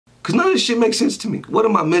Cause none of this shit makes sense to me. What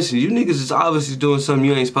am I missing? You niggas is obviously doing something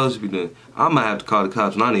you ain't supposed to be doing. I might have to call the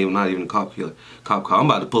cops. Not even a cop killer. Cop call. I'm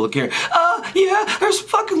about to pull a Karen. Yeah, there's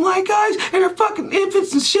fucking white guys and they're fucking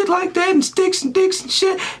infants and shit like that and sticks and dicks and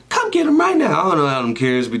shit. Come get them right now. I don't know how them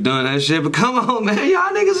Karens be doing that shit, but come on, man.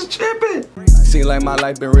 Y'all niggas are tripping. Seem like my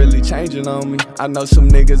life been really changing on me. I know some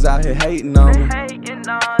niggas out here hating on me.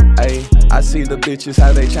 Ay, I see the bitches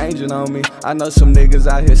how they changing on me. I know some niggas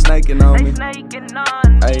out here snaking on me.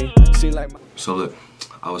 Ay, seem like So look,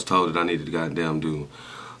 I was told that I needed to goddamn do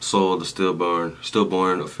Soil the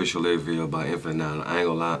Stillborn official lyric video by Infantannihilator. I ain't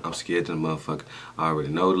gonna lie, I'm scared to the motherfucker. I already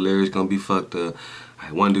know the lyrics gonna be fucked up.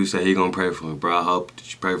 One dude said he gonna pray for me, bro. I hope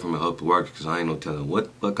that you pray for me. I hope it works, because I ain't no telling what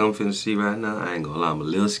the fuck I'm finna see right now. I ain't gonna lie, I'm a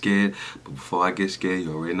little scared. But before I get scared,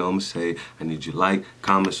 you already know what I'm gonna say. I need you to like,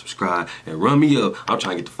 comment, subscribe, and run me up. I'm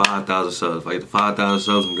trying to get to 5,000 subs. If I get to 5,000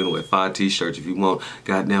 subs, I'm gonna wear 5 t-shirts. If you want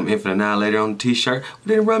goddamn Annihilator on the t-shirt, well,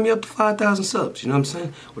 then run me up to 5,000 subs. You know what I'm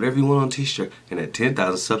saying? Whatever you want on t-shirt. And at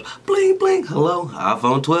 10,000 subs, bling, bling, hello.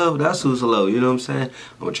 iPhone 12, that's who's hello. You know what I'm saying?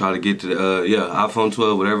 I'm gonna try to get to the, yeah, iPhone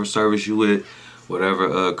 12, whatever service you with.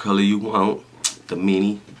 Whatever color you want, the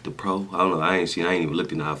mini, the pro, I don't know, I ain't even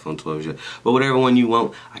looked in the iPhone 12 yet. But whatever one you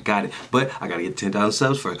want, I got it. But I gotta get 10,000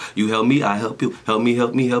 subs first. You help me, I help you. Help me,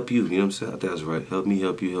 help me, help you. You know what I'm saying? I think that's right. Help me,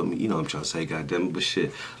 help you, help me. You know what I'm trying to say, goddamn it. But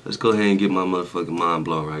shit, let's go ahead and get my motherfucking mind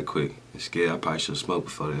blown right quick. I'm scared. I probably should have smoked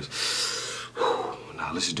before this.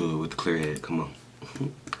 Now let's just do it with the clear head. Come on.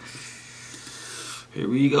 Here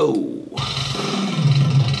we go.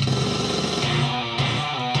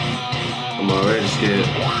 I'm already scared.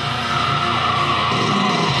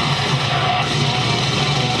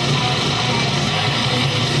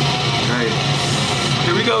 Okay,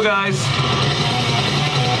 here we go, guys.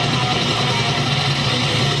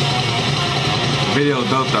 Video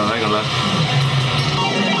dope though, I ain't gonna lie.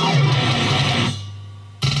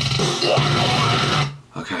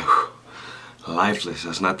 Okay, whew. Lifeless,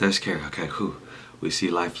 that's not that scary. Okay, whew. We see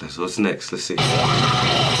lifeless. What's next? Let's see. Okay.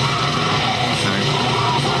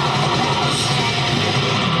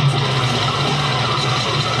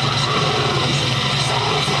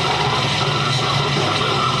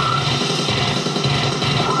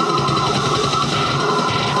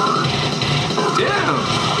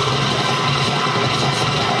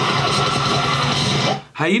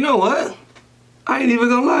 Hey, you know what? I ain't even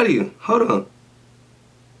gonna lie to you. Hold on.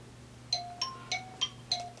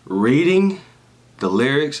 Reading the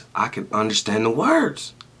lyrics, I can understand the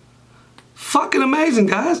words. Fucking amazing,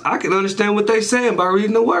 guys. I can understand what they saying by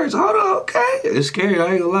reading the words. Hold on, okay. It's scary,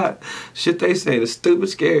 I ain't gonna lie. Shit they saying is stupid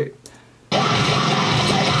scary.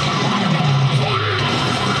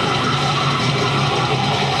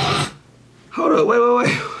 Hold on,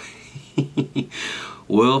 wait.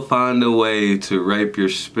 We'll find a way to rape your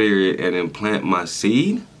spirit and implant my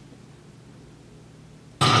seed.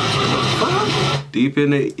 Deep in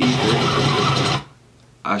the ether,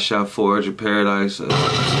 I shall forge a paradise of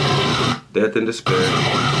death and despair.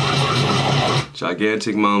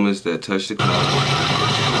 Gigantic moments that touch the clouds.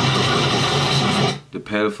 The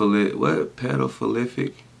pedophilic, what?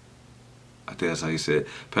 Pedophilic? I think that's how you said it.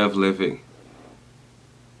 Pedophilic.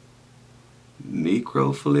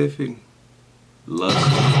 Necrophilic. Lust.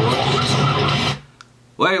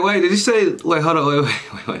 Wait, did he say, wait, hold on,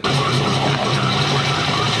 wait.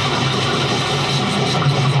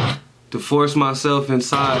 To force myself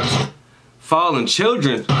inside fallen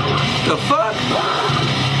children. The fuck?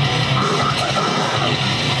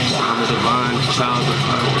 I'm a divine child of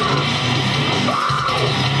fire.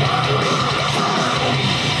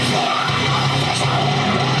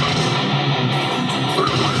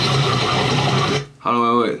 Hold on,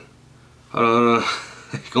 wait. Hold on.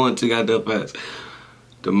 Going too goddamn fast.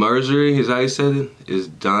 The mercury, is how you said it, is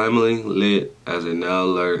dimly lit as it now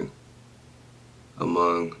lurk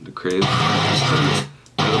among the cribs.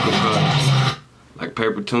 Like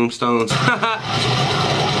paper tombstones. The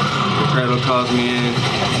cradle calls me in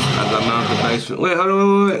as I mount the basement. Wait, hold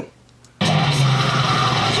on, wait.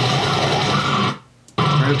 The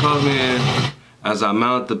cradle calls me in as I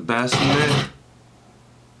mount the bassinet.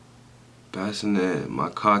 Bassinet, my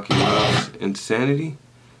cock erupts insanity.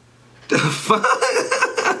 The fuck?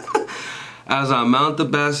 As I mount the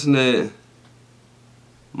bassinet,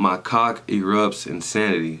 my cock erupts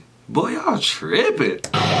insanity. Boy, y'all tripping.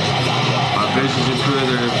 My visions improve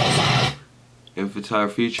their infantile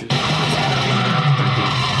features.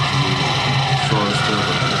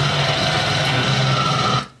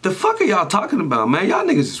 The fuck are y'all talking about, man? Y'all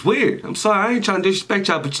niggas is weird. I'm sorry, I ain't trying to disrespect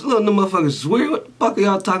y'all, but you little motherfuckers is weird. What the fuck are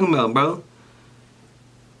y'all talking about, bro?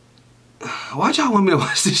 Why'd y'all want me to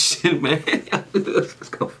watch this shit, man? Let's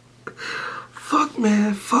go. Fuck,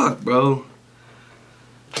 man. Fuck, bro.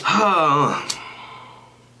 I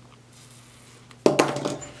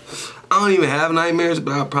don't even have nightmares,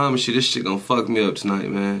 but I promise you this shit gonna fuck me up tonight,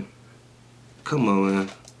 man. Come on, man.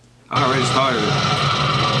 I already started it.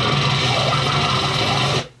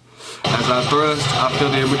 As I thrust, I feel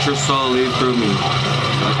the immature soul leave through me.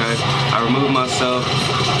 Okay? I remove myself.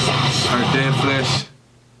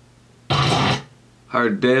 Her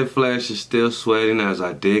dead flesh is still sweating as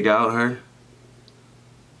I dig out her.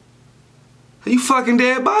 Are you fucking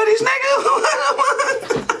dead bodies, nigga?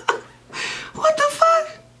 What the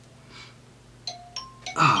fuck?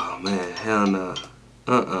 Oh man, hell no.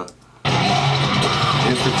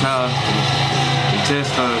 Infantile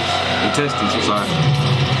intestines, I'm sorry.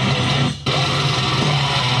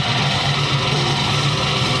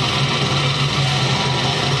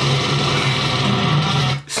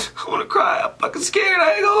 I wanna cry, I'm fucking scared,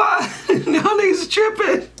 I ain't gonna lie. Y'all niggas are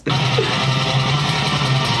tripping.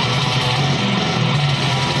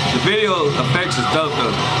 The video effects is dope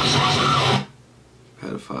though.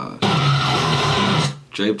 Pedophile.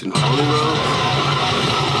 Draped in holy robes.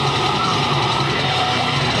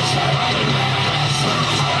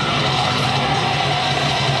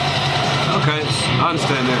 Okay, I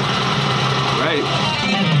understand that. Right.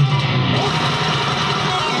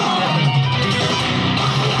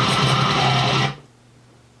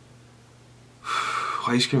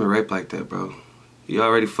 Why you screaming rape like that, bro? You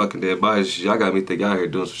already fucking dead bodies. Y'all got me think y'all here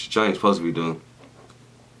doing some shit y'all ain't supposed to be doing.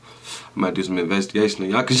 I might do some investigation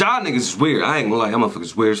on y'all, cause y'all niggas is weird. I ain't gonna lie, y'all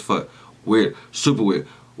motherfuckers weird as fuck. Weird. Super weird.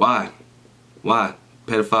 Why? Why?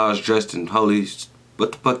 Pedophiles dressed in holy...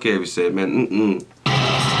 What the fuck Gary said, man?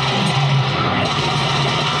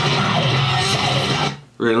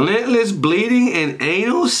 Relentless bleeding and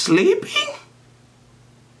anal sleeping?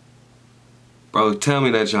 Bro, tell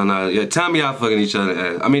me that y'all not... Yeah, tell me y'all fucking each other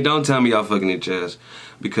ass. I mean, don't tell me y'all fucking each ass.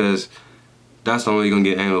 Because that's the only way you're gonna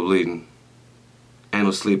get anal bleeding.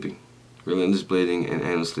 Anal sleeping. Relentless bleeding and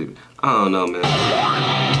anal sleeping. I don't know, man.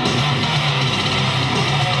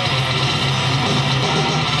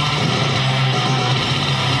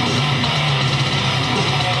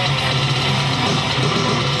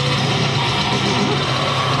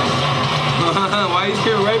 Why you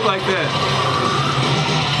scared rape like that?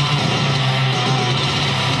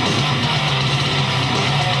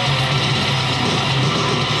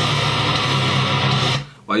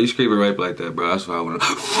 Why you screaming rape like that, bro? That's what I want to.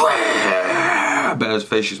 I bet his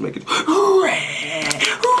face just making. Y'all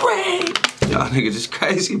niggas is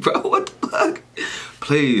crazy, bro. What the fuck?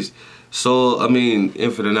 Please. So, I mean,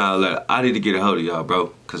 infantannihilator, I need to get a hold of y'all,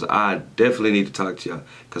 bro. Because I definitely need to talk to y'all.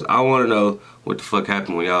 Because I want to know what the fuck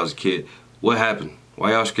happened when y'all was a kid. What happened?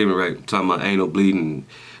 Why y'all screaming rape? Talking about anal bleeding,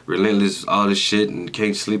 relentless, all this shit, and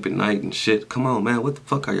can't sleep at night and shit. Come on, man. What the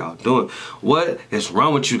fuck are y'all doing? What is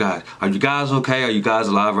wrong with you guys? Are you guys okay? Are you guys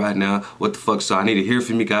alive right now? What the fuck? So I need to hear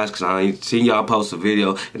from you guys because I ain't seen y'all post a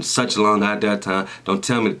video in such a long goddamn time. Don't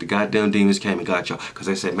tell me that the goddamn demons came and got y'all. Because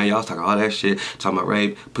they said, man, y'all was talking all that shit, talking about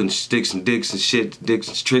rape, putting sticks and dicks and shit, dicks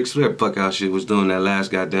and tricks, whatever the fuck y'all shit was doing that last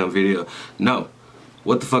goddamn video. No.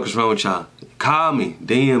 What the fuck is wrong with y'all? Call me,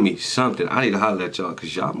 DM me, something. I need to holler at y'all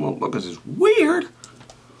because y'all motherfuckers is weird.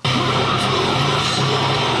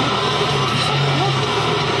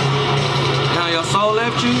 Now your soul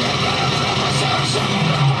left you?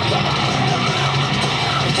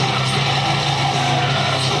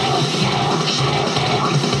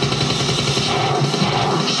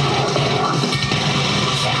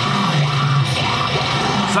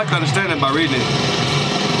 So I can understand it by reading it.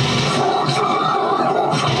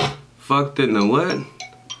 Fucked in the what?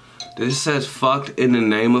 This says fucked in the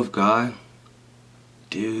name of God.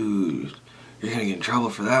 Dude, you're gonna get in trouble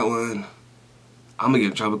for that one. I'm gonna get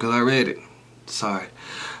in trouble because I read it. Sorry.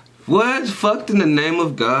 What? Fucked in the name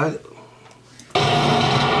of God? Right.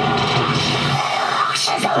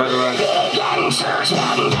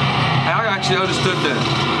 I actually understood that.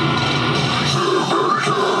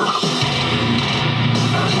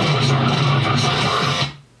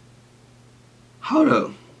 Hold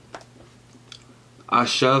up. I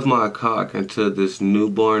shoved my cock into this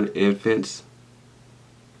newborn infant's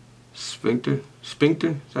sphincter?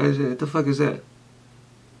 Sphincter? What the fuck is that?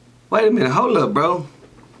 Wait a minute, hold up, bro.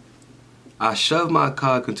 I shoved my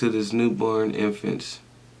cock into this newborn infant's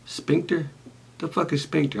sphincter? The fuck is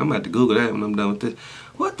sphincter? I'm gonna have to Google that when I'm done with this.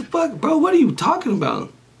 What the fuck, bro? What are you talking about?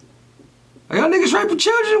 Are y'all niggas raping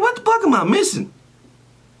children? What the fuck am I missing?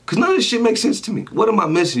 Cause none of this shit makes sense to me. What am I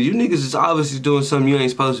missing? You niggas is obviously doing something you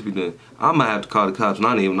ain't supposed to be doing. I might have to call the cops.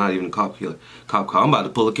 Not even a cop killer. Cop call. I'm about to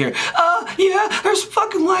pull a Karen. Yeah, there's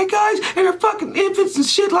fucking white guys and they're fucking infants and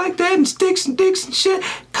shit like that and sticks and dicks and shit.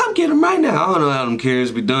 Come get them right now. I don't know how them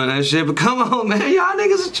Karens be doing that shit, but come on, man. Y'all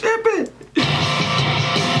niggas are tripping.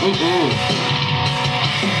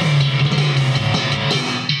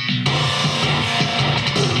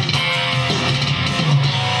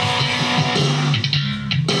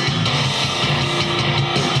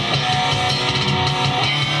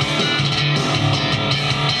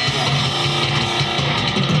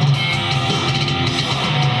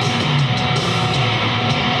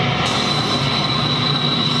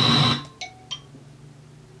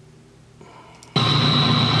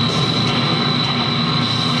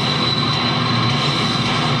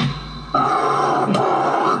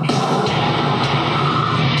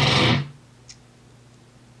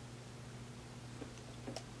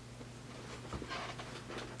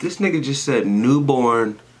 This nigga just said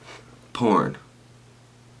newborn porn.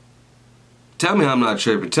 Tell me I'm not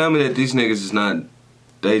tripping. Tell me that these niggas is not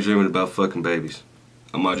daydreaming about fucking babies.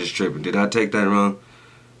 Am I just tripping? Did I take that wrong?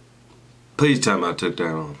 Please tell me I took that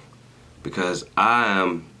wrong. Because I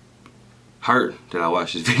am hurt that I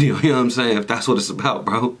watched this video, you know what I'm saying? If that's what it's about,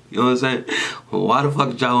 bro. You know what I'm saying? Well, why the fuck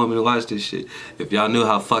did y'all want me to watch this shit? If y'all knew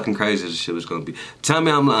how fucking crazy this shit was gonna be. Tell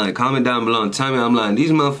me I'm lying. Comment down below and tell me I'm lying.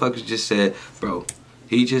 These motherfuckers just said, bro,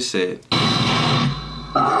 he just said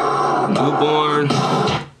newborn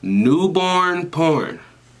porn.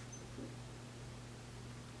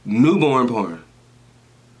 Newborn porn.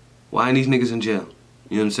 Why ain't these niggas in jail?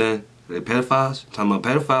 You know what I'm saying? Are they pedophiles? Talking about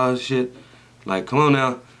pedophiles and shit? Like, come on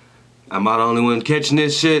now. Am I the only one catching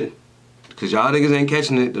this shit? Cause y'all niggas ain't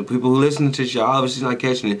catching it. The people who listen to this, y'all obviously not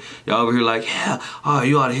catching it. Y'all over here like, yeah, oh,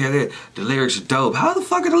 you ought to hear that. The lyrics are dope. How the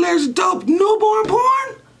fuck are the lyrics dope? Newborn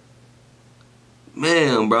porn?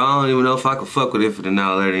 Man, bro, I don't even know if I can fuck with Infant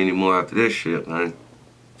Annihilator anymore after this shit, man.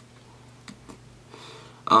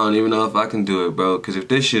 I don't even know if I can do it, bro. Cause if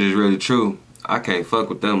this shit is really true, I can't fuck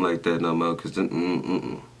with them like that no more. Cause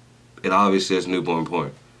it obviously says newborn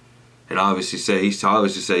porn. It obviously say he's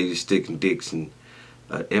sticking dicks and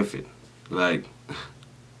infant. Like,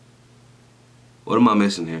 what am I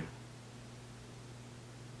missing here?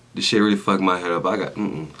 This shit really fucked my head up. I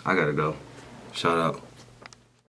gotta go. Shout out.